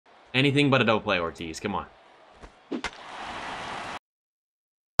Anything but a double play, Ortiz. Come on.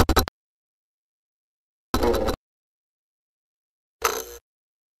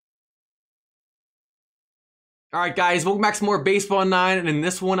 Alright guys, welcome back to more Baseball 9, and in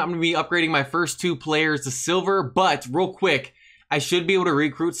this one I'm going to be upgrading my first 2 players to silver, but real quick, I should be able to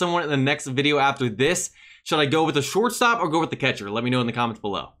recruit someone in the next video after this. Should I go with the shortstop or go with the catcher? Let me know in the comments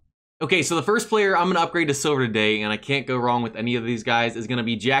below. Okay, so the first player I'm going to upgrade to silver today, and I can't go wrong with any of these guys, is going to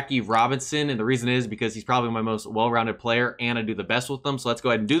be Jackie Robinson, and the reason is because he's probably my most well-rounded player, and I do the best with them, so let's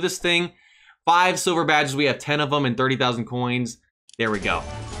go ahead and do this thing. 5 silver badges, we have 10 of them, and 30,000 coins. There we go.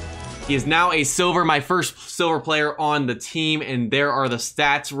 He is now a silver, my first silver player on the team, and there are the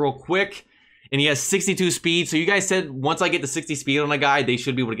stats real quick. And he has 62 speed, so you guys said once I get to 60 speed on a guy, they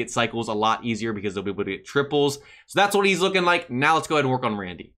should be able to get cycles a lot easier because they'll be able to get triples. So that's what he's looking like. Now let's go ahead and work on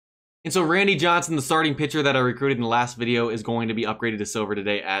Randy. And so Randy Johnson, the starting pitcher that I recruited in the last video, is going to be upgraded to silver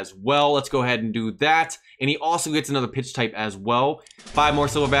today as well. Let's go ahead and do that. And he also gets another pitch type as well. 5 more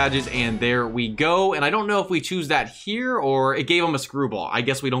silver badges, and there we go. And I don't know if we choose that here or it gave him a screwball. I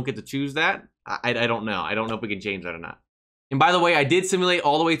guess we don't get to choose that. I don't know. I don't know if we can change that or not. And by the way, I did simulate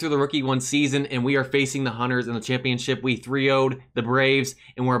all the way through the Rookie 1 season, and we are facing the Hunters in the championship. We 3-0'd the Braves,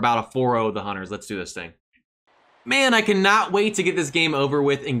 and we're about a 4-0 the Hunters. Let's do this thing. Man, I cannot wait to get this game over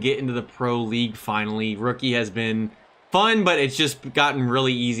with and get into the Pro League finally. Rookie has been fun, but it's just gotten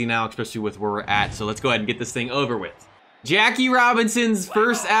really easy now, especially with where we're at. So let's go ahead and get this thing over with. Jackie Robinson's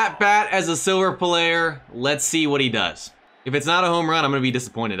first at-bat as a silver player. Let's see what he does. If it's not a home run, I'm going to be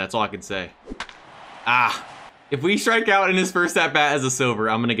disappointed. That's all I can say. If we strike out in his first at-bat as a silver,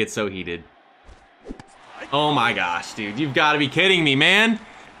 I'm going to get so heated. Oh my gosh, dude. You've got to be kidding me, man.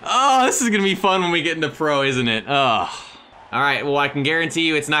 Oh, this is going to be fun when we get into pro, isn't it? Oh. All right, well, I can guarantee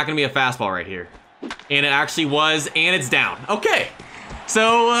you it's not going to be a fastball right here. And it actually was, and it's down. Okay.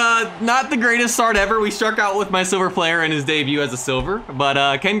 So, not the greatest start ever. We struck out with my silver player in his debut as a silver.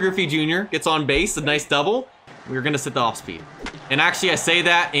 But Ken Griffey Jr. gets on base, a nice double. We're going to sit the off speed. And actually, I say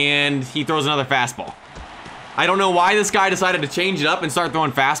that, and he throws another fastball. I don't know why this guy decided to change it up and start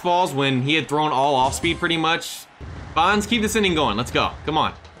throwing fastballs when he had thrown all off speed pretty much. Bonds, keep this inning going. Let's go. Come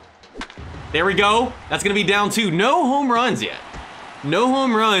on. There we go. That's going to be down 2. No home runs yet. No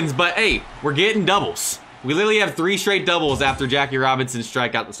home runs, but hey, we're getting doubles. We literally have 3 straight doubles after Jackie Robinson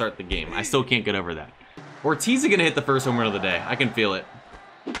strike out to start the game. I still can't get over that. Ortiz is going to hit the first home run of the day. I can feel it.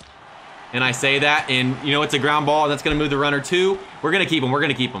 And I say that, and you know it's a ground ball, and that's going to move the runner too. We're going to keep him. We're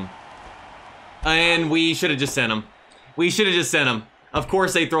going to keep him. And we should have just sent him. We should have just sent him. Of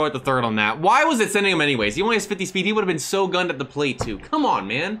course they throw it to third on that. Why was it sending him anyways? He only has 50 speed. He would have been so gunned at the plate too. Come on,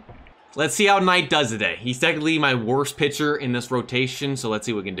 man. Let's see how Knight does today. He's technically my worst pitcher in this rotation, so let's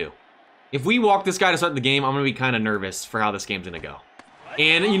see what we can do. If we walk this guy to start the game, I'm going to be kind of nervous for how this game's going to go.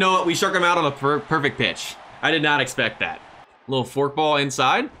 And you know what? We struck him out on a perfect pitch. I did not expect that. Little forkball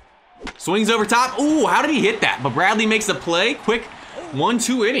inside. Swings over top. Ooh, how did he hit that? But Bradley makes a play. Quick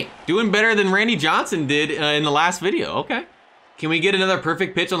 1-2 inning. Doing better than Randy Johnson did in the last video. Okay. Can we get another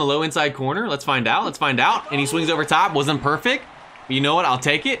perfect pitch on the low inside corner? Let's find out. Let's find out. And he swings over top. Wasn't perfect. But you know what? I'll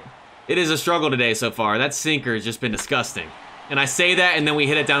take it. It is a struggle today so far. That sinker has just been disgusting. And I say that, and then we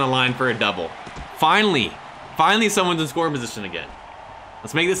hit it down the line for a double. Finally. Finally someone's in scoring position again.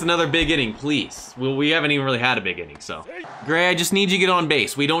 Let's make this another big inning, please. Well, we haven't even really had a big inning, so. Gray, I just need you to get on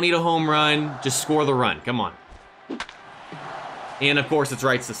base. We don't need a home run. Just score the run. Come on. And, of course, it's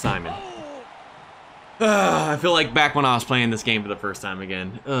rights to Simon. I feel like back when I was playing this game for the first time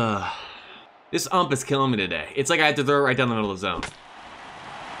again. This ump is killing me today. It's like I had to throw it right down the middle of the zone.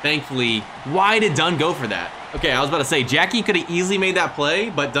 Thankfully, why did Dunn go for that? Okay, I was about to say, Jackie could have easily made that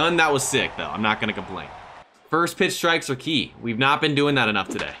play, but Dunn, that was sick, though. I'm not going to complain. First pitch strikes are key. We've not been doing that enough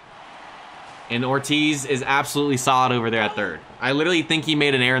today. And Ortiz is absolutely solid over there at third. I literally think he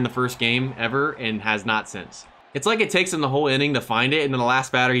made an error in the first game ever and has not since. It's like it takes him the whole inning to find it, and then the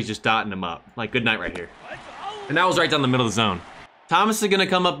last batter, he's just dotting him up. Like, good night right here. And that was right down the middle of the zone. Thomas is going to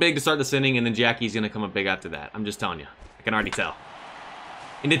come up big to start this inning, and then Jackie's going to come up big after that. I'm just telling you. I can already tell.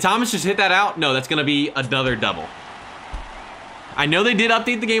 And did Thomas just hit that out? No, that's going to be another double. I know they did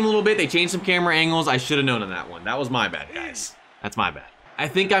update the game a little bit. They changed some camera angles. I should have known on that one. That was my bad, guys. That's my bad. I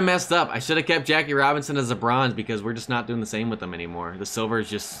think I messed up. I should have kept Jackie Robinson as a bronze because we're just not doing the same with them anymore. The silver is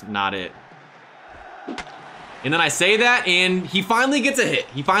just not it. And then I say that, and he finally gets a hit.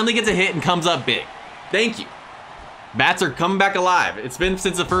 He finally gets a hit and comes up big. Thank you. Bats are coming back alive. It's been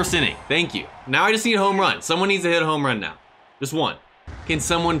since the first inning. Thank you. Now I just need a home run. Someone needs to hit a home run now. Just one. Can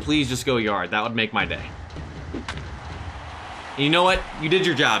someone please just go yard? That would make my day. And you know what? You did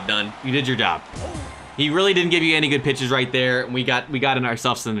your job, Dunn. You did your job. He really didn't give you any good pitches right there. We got in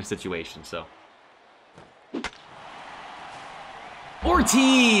ourselves in a situation, so.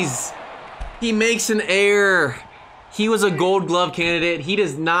 Ortiz! He makes an error. He was a Gold Glove candidate. He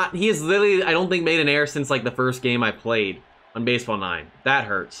has literally, I don't think, made an error since like the first game I played on Baseball 9. That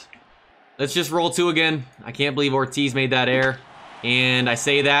hurts. Let's just roll 2 again. I can't believe Ortiz made that error. And I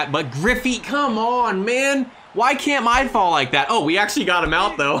say that, but Griffey, come on, man. Why can't mine fall like that? Oh, we actually got him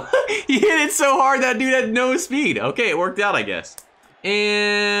out, though. He hit it so hard that dude had no speed. Okay, it worked out, I guess.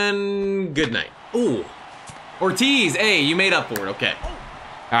 And good night. Ooh. Ortiz, hey, you made up for it. Okay.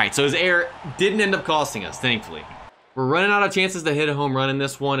 All right, so his error didn't end up costing us, thankfully. We're running out of chances to hit a home run in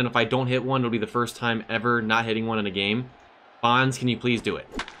this one, and if I don't hit one, it'll be the first time ever not hitting one in a game. Bonds, can you please do it?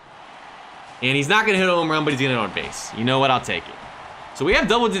 And he's not going to hit a home run, but he's going to hit on base. You know what? I'll take it. So we have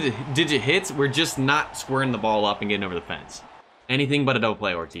double-digit hits. We're just not squaring the ball up and getting over the fence. Anything but a double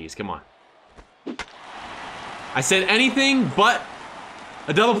play, Ortiz. Come on. I said anything but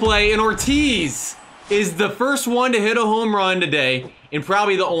a double play, and Ortiz is the first one to hit a home run today, and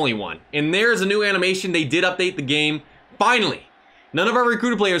probably the only one. And there's a new animation. They did update the game. Finally. None of our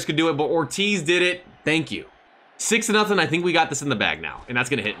recruited players could do it, but Ortiz did it. Thank you. 6-0. I think we got this in the bag now, and that's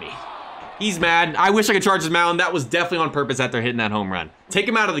going to hit me. He's mad. I wish I could charge his mound. That was definitely on purpose after hitting that home run. Take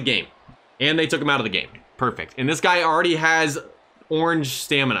him out of the game. And they took him out of the game. Perfect. And this guy already has orange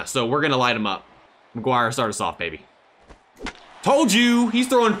stamina, so we're going to light him up. McGuire, start us off, baby. Told you! He's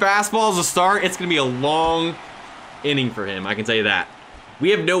throwing fastballs to start. It's going to be a long inning for him, I can tell you that. We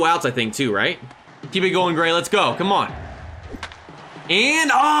have no outs, I think, too, right? Keep it going, Gray. Let's go. Come on.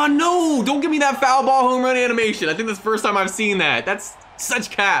 And, oh, no! Don't give me that foul ball home run animation. I think that's the first time I've seen that. That's such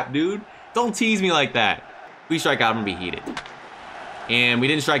cap, dude. Don't tease me like that. If we strike out, I'm gonna be heated. And we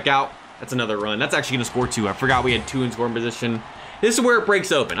didn't strike out. That's another run. That's actually gonna score 2. I forgot we had 2 in scoring position. This is where it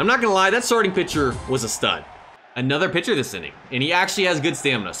breaks open. I'm not gonna lie, that starting pitcher was a stud. Another pitcher this inning. And he actually has good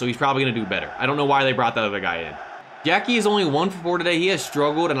stamina, so he's probably gonna do better. I don't know why they brought that other guy in. Jackie is only 1 for 4 today. He has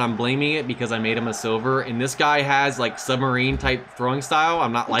struggled, and I'm blaming it because I made him a silver. And this guy has like submarine type throwing style.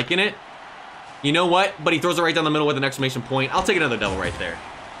 I'm not liking it. You know what? But he throws it right down the middle with an exclamation point. I'll take another double right there.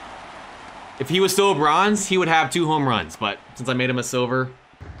 If he was still a bronze, he would have 2 home runs, but since I made him a silver.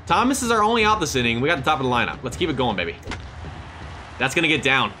 Thomas is our only out this inning. We got the top of the lineup. Let's keep it going, baby. That's gonna get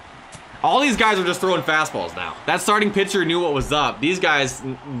down. All these guys are just throwing fastballs now. That starting pitcher knew what was up. These guys,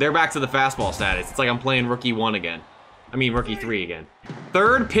 they're back to the fastball status. It's like I'm playing rookie 1 again. I mean, rookie 3 again.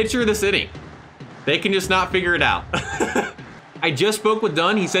 Third pitcher this inning. They can just not figure it out. I just spoke with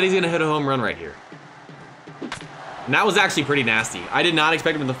Dunn. He said he's gonna hit a home run right here. And that was actually pretty nasty. I did not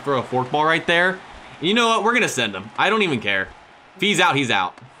expect him to throw a forkball right there. You know what? We're gonna send him. I don't even care. If he's out, he's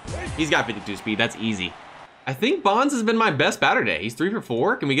out. He's got 52 speed. That's easy. I think Bonds has been my best batter today. He's 3 for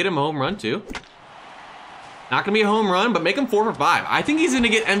 4. Can we get him a home run too? Not gonna be a home run, but make him 4 for 5. I think he's gonna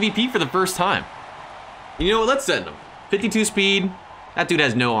get MVP for the first time. You know what? Let's send him. 52 speed. That dude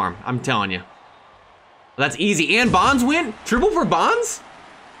has no arm. I'm telling you. That's easy. And Bonds went? Triple for Bonds?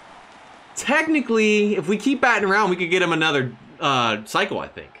 Technically, if we keep batting around, we could get him another cycle, I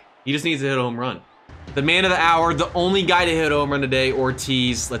think. He just needs to hit a home run. The man of the hour, the only guy to hit a home run today,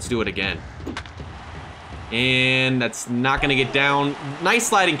 Ortiz. Let's do it again. And that's not going to get down. Nice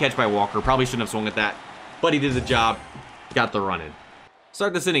sliding catch by Walker. Probably shouldn't have swung at that. But he did the job. Got the run in.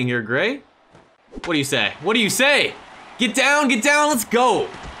 Start this inning here, Gray. What do you say? What do you say? Get down, let's go.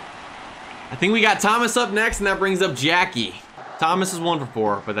 I think we got Thomas up next, and that brings up Jackie. Thomas is 1 for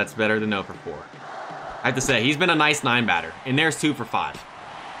 4, but that's better than 0 for 4. I have to say, he's been a nice 9 batter, and there's 2 for 5.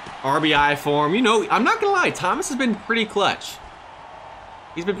 RBI form, you know, I'm not gonna lie, Thomas has been pretty clutch.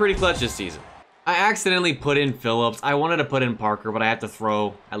 He's been pretty clutch this season. I accidentally put in Phillips. I wanted to put in Parker, but I have to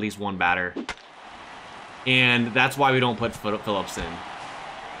throw at least 1 batter. And that's why we don't put Phillips in.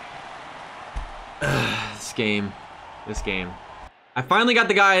 This game. I finally got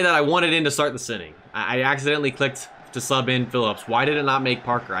the guy that I wanted in to start this inning. I accidentally clicked to sub in Phillips. Why did it not make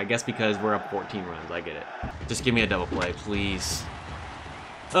Parker? I guess because we're up 14 runs. I get it. Just give me a double play, please.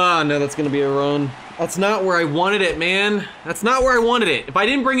 Oh, no, that's going to be a run. That's not where I wanted it, man. That's not where I wanted it. If I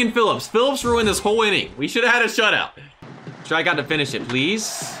didn't bring in Phillips, Phillips ruined this whole inning. We should have had a shutout. Strike out to finish it,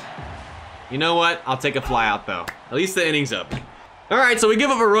 please. You know what? I'll take a fly out, though. At least the inning's up. All right, so we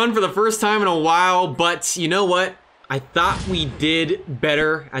give up a run for the first time in a while, but you know what? I thought we did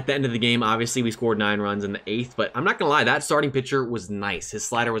better at the end of the game. Obviously, we scored 9 runs in the 8th, but I'm not gonna lie, that starting pitcher was nice. His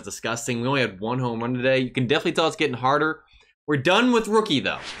slider was disgusting. We only had 1 home run today. You can definitely tell it's getting harder. We're done with rookie,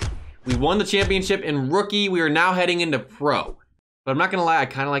 though. We won the championship in rookie. We are now heading into pro. But I'm not gonna lie, I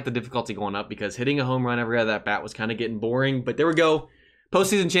kind of like the difficulty going up because hitting a home run every other at bat was kind of getting boring. But there we go.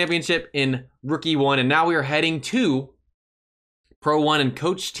 postseason championship in Rookie 1, and now we are heading to Pro 1 and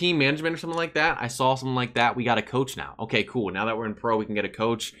Coach Team Management or something like that. I saw something like that. We got a coach now. Okay, cool. Now that we're in Pro, we can get a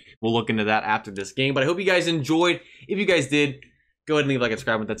coach. We'll look into that after this game. But I hope you guys enjoyed. If you guys did, go ahead and leave a like and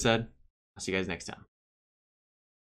subscribe. With that said, I'll see you guys next time.